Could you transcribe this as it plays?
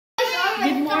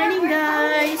Good morning,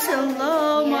 guys.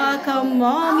 Hello, mga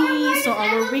ka-mommy. So,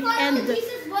 our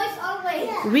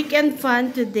weekend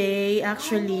fun today,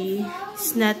 actually,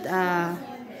 it's not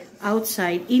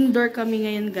outside. Indoor kami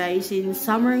ngayon, guys. In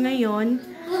summer ngayon.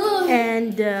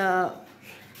 And,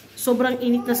 sobrang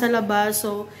init na sa labas.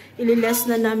 So, ililes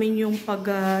na namin yung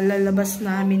paglalabas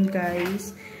namin,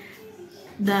 guys.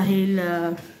 Dahil,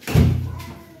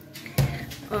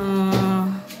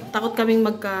 takot kaming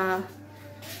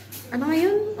ano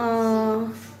ngayon?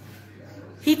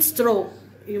 Heat stroke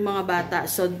yung mga bata.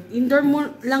 So, indoor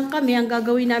lang kami. Ang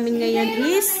gagawin namin ngayon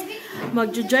is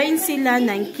magjo-join sila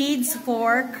ng Kids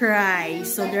for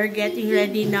Christ. So, they're getting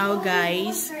ready now,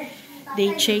 guys.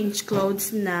 They change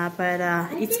clothes na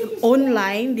para it's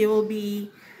online. They will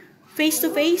be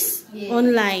face-to-face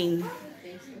online.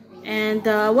 And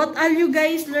what are you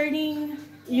guys learning?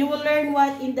 You will learn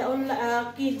what in the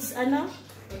kids,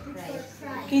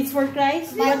 Kids for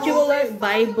Christ? Bible. What you will learn?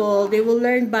 Bible. They will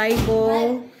learn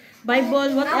Bible.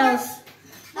 Bible, what else?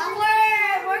 Our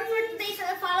word for today is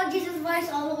follow Jesus' voice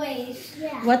always.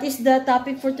 Yeah. What is the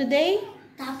topic for today?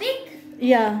 Topic?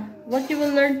 Yeah. What you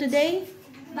will learn today?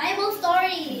 Bible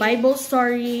stories. Bible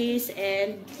stories.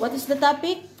 And what is the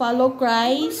topic? Follow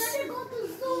Christ. We're gonna go to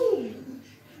Zoom.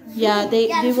 Yeah, they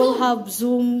will have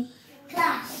Zoom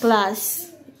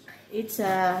class. It's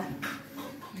a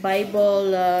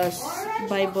Bible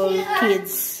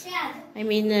kids. I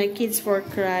mean Kids for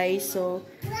Christ. So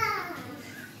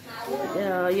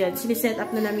yan, siniset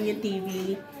up na namin yung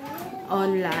TV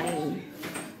online.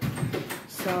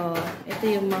 So ito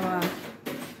yung mga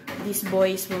these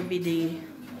boys will be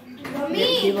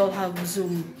they will have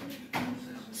Zoom.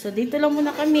 So dito lang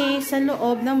muna kami sa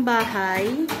loob ng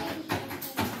bahay.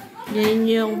 Yan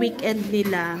yung weekend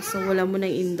nila. So wala muna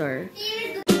indoor.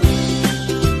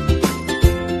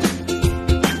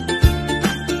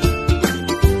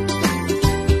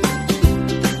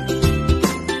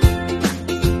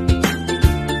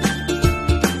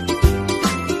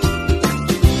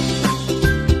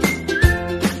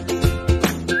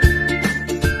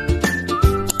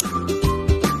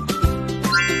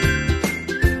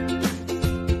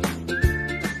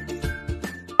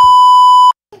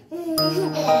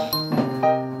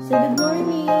 So good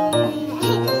morning.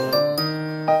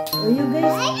 Oh, you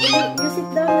guys, you sit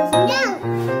down.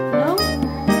 No?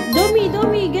 Domi,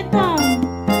 get down.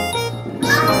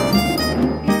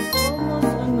 It's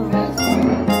almost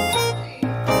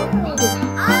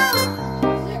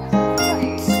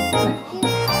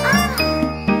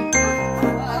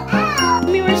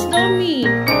Domi, where's Domi?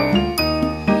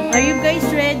 Are you guys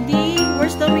ready?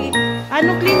 Where's Domi?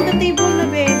 Clean the table na,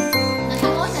 be?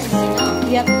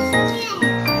 Yep.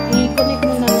 I-connect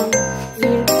mo na lang.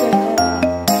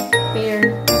 Pair.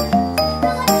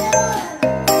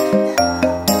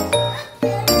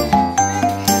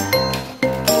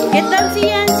 Get down,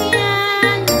 Sian.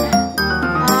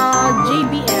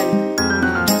 JBM.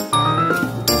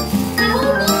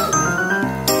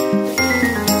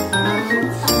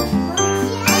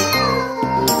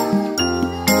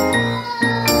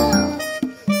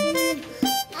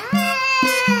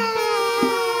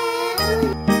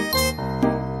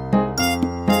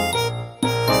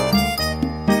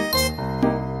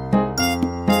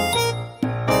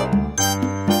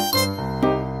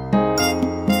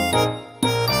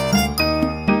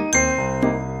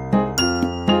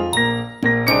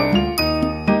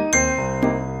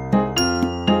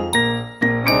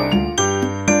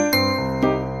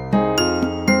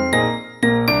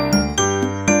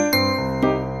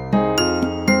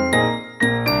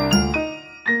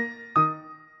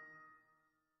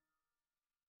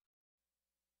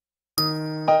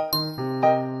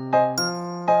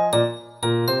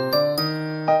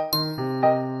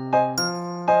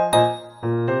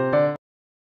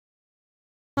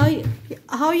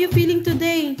 How are you feeling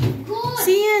today? Good.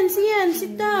 Sian,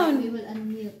 sit down. We will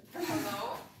unmute.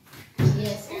 Hello?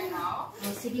 Yes.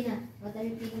 Oh, sige na. What are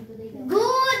you feeling today?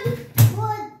 Good.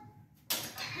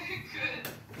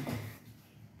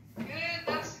 Good,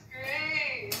 that's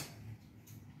great.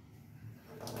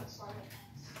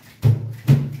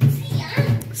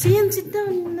 Sian, sit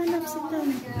down. Nanap, sit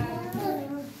down.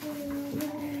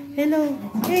 Hello.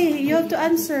 Hey, you have to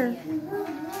answer.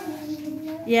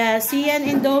 Yeah, Sian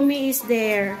and Domi is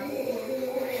there.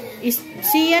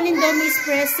 Sian and Domi is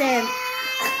present.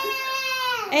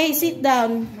 Hey, sit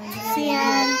down.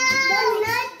 Sian.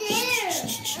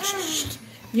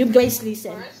 You guys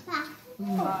listen. We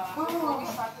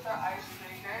started our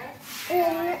icebreaker.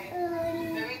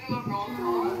 Then we do a roll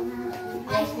call.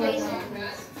 Icebreaker.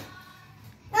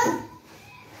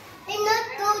 And not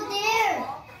go there.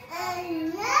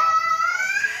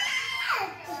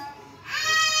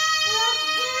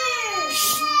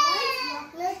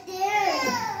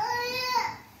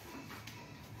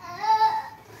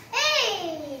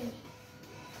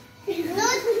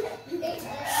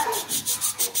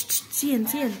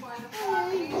 Sian.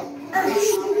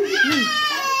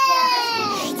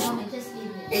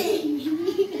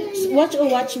 Watch, oh,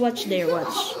 watch there,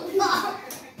 watch.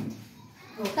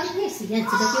 Oh, come here, Sian,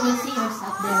 so that you will see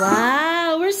yourself there.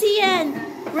 Wow, where's Sian?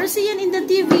 Where's Sian in the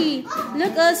TV?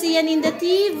 Look, oh, Sian in the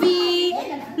TV.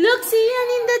 Look, Sian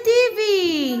in the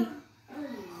TV.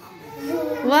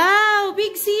 Wow,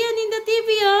 big Sian in the TV,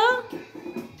 oh.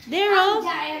 There, oh.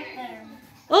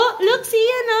 Oh, look,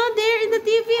 Sian, oh, there in the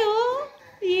TV, oh.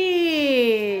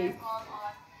 Yeah.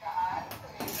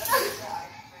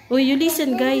 Oh, you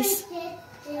listen, guys.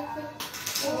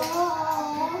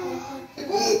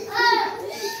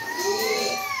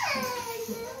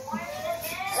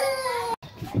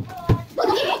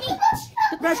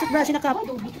 Toothbrush in a cup.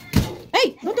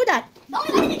 Hey, don't do that.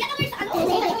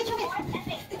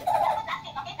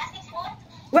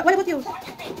 What about you?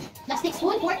 Plastic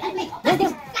spoon, fork, and plate. Go, go.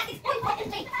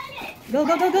 Go,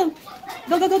 go, go, go.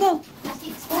 Go, go, go, go.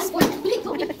 Plastic spoon, fork, and plate.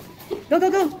 Go, go,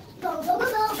 go.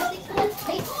 Plastic spoon,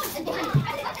 plate, and behind.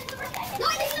 No,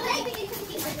 I think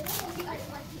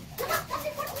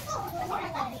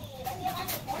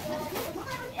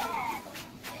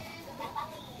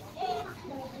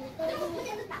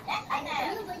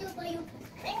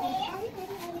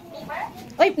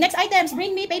Wait, next items.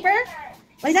 Bring me paper.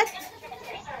 What is that?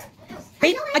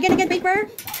 Again, paper.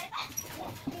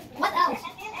 What else?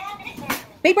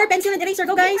 Paper, pencil, and eraser.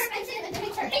 Go, guys.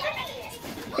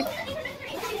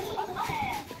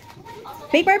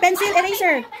 Paper, pencil,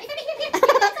 eraser.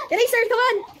 Eraser, come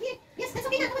on. Yes, that's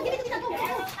okay. Come on, give it to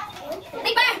me.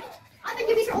 Paper! I'll give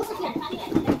eraser also here.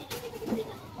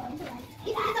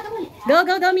 Go,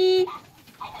 go, dummy.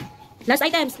 Last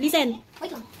items. Listen.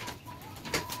 Wait lang.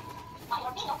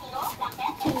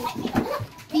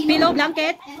 Pillow,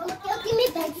 blanket. Give me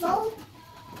that phone.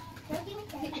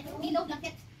 Pillow,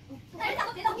 blanket.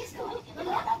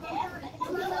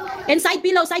 And side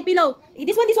pillow, side pillow.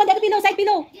 This one, the other pillow, side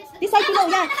pillow. This side pillow,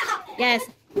 yeah. Yes.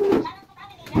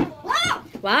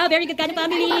 Wow, very good kind of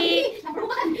family.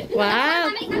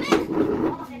 Wow.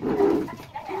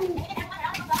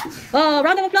 Oh,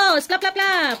 round of applause. Clap, clap,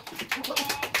 clap.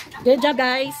 Good job,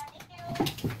 guys.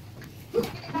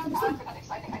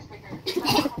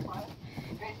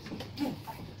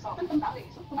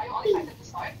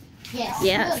 Yes.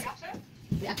 Yes.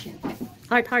 Reaction.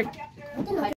 Heart, heart.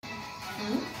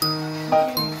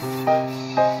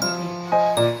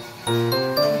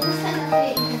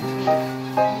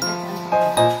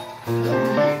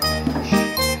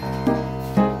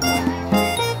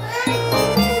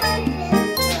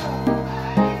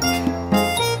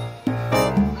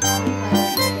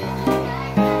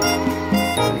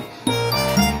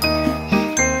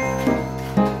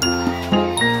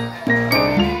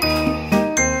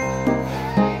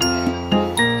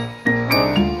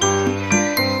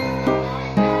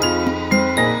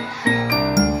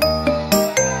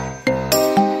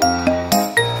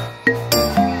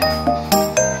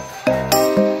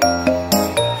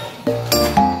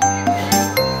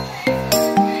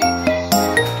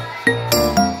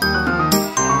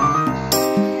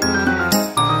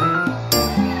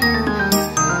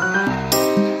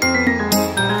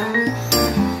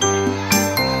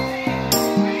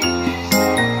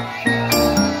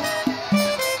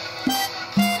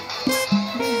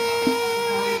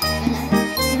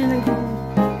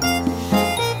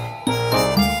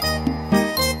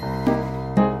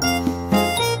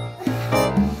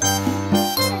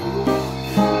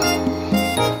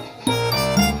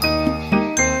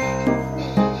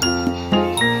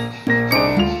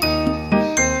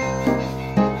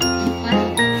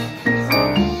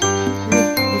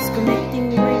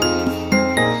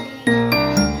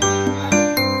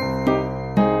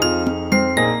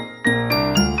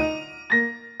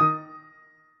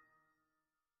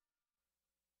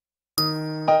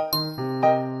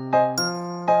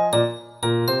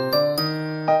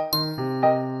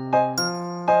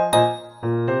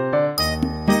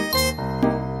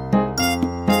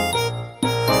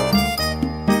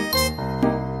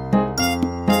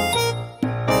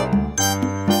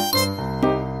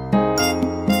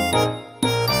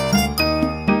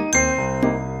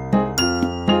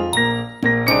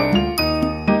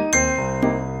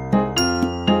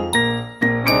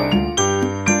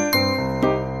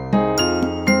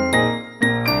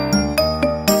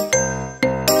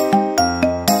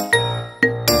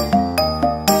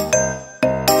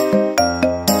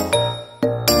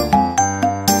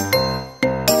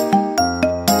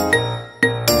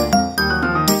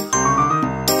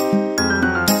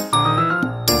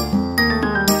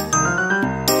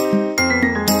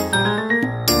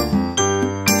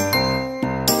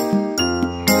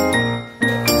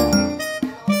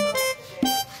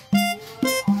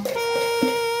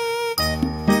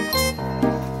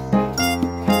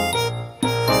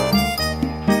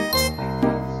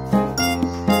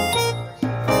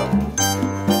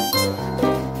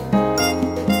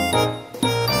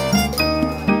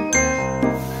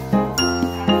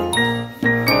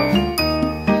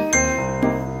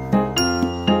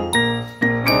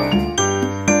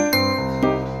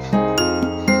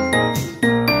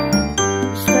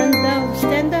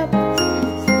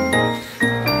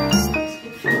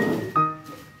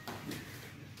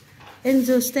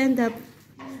 Enzo, stand up.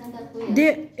 Stand up, kuya.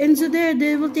 There, Enzo, there.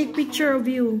 They will take picture of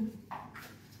you.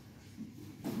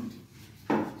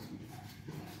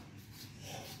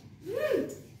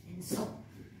 Enzo.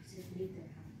 Sit later.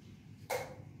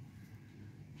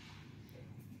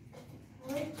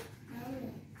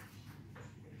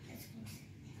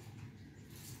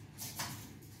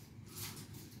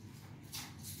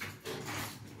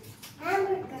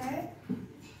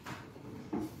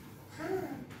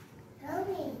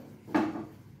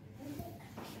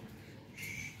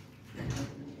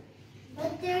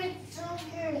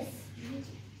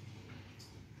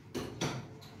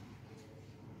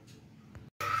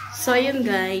 So, ayun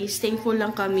guys, thankful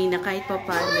lang kami na kahit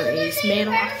papano is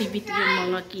merong activity yung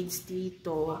mga kids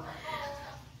dito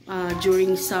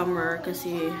during summer.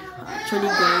 Kasi, actually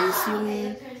guys,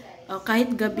 yung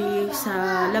kahit gabi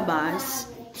sa labas,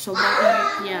 sobrang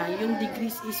init niya. Yung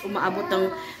degrees is umaabot ng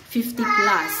 50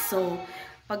 plus. So,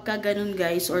 pagka ganun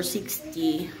guys, or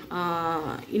 60,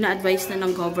 ina-advise na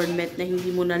ng government na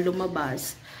hindi mo na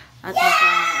lumabas at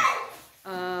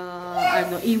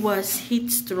iwas heat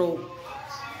stroke.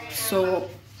 So,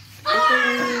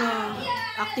 itong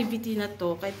activity na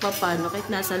to, kahit papano, kahit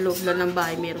nasa loob lang ng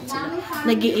bahay, meron sila.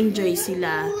 Nag-i-enjoy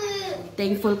sila.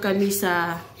 Thankful kami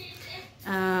sa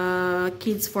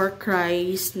Kids for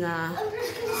Christ na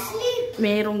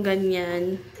merong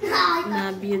ganyan,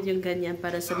 na build yung ganyan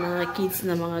para sa mga kids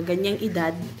na mga ganyang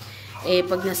edad.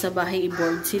 Pag nasa bahay,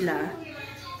 i-board sila.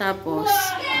 Tapos,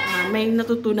 may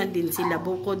natutunan din sila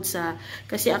bukod sa,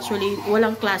 kasi actually,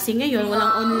 walang klase ngayon,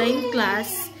 walang online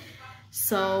class.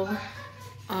 So,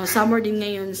 summer din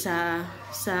ngayon sa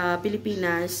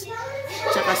Pilipinas.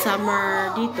 Tsaka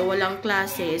summer dito, walang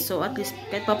klase. So, at least,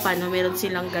 kahit pa paano, meron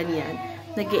silang ganyan.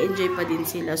 Nag-e-enjoy pa din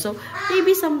sila. So,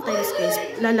 maybe sometimes, guys,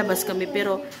 lalabas kami.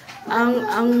 Pero, ang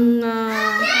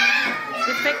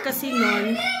effect kasi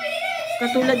nun,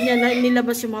 katulad niya na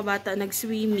nilabas yung mga bata,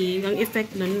 nag-swimming, ang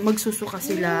effect nun, magsusuka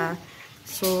sila.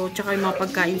 So, tsaka yung mga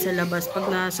pagkain sa labas. Pag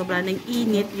na sobra ng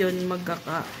init, yun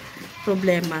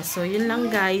magkaka-problema. So, yun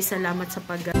lang guys. Salamat sa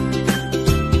pag-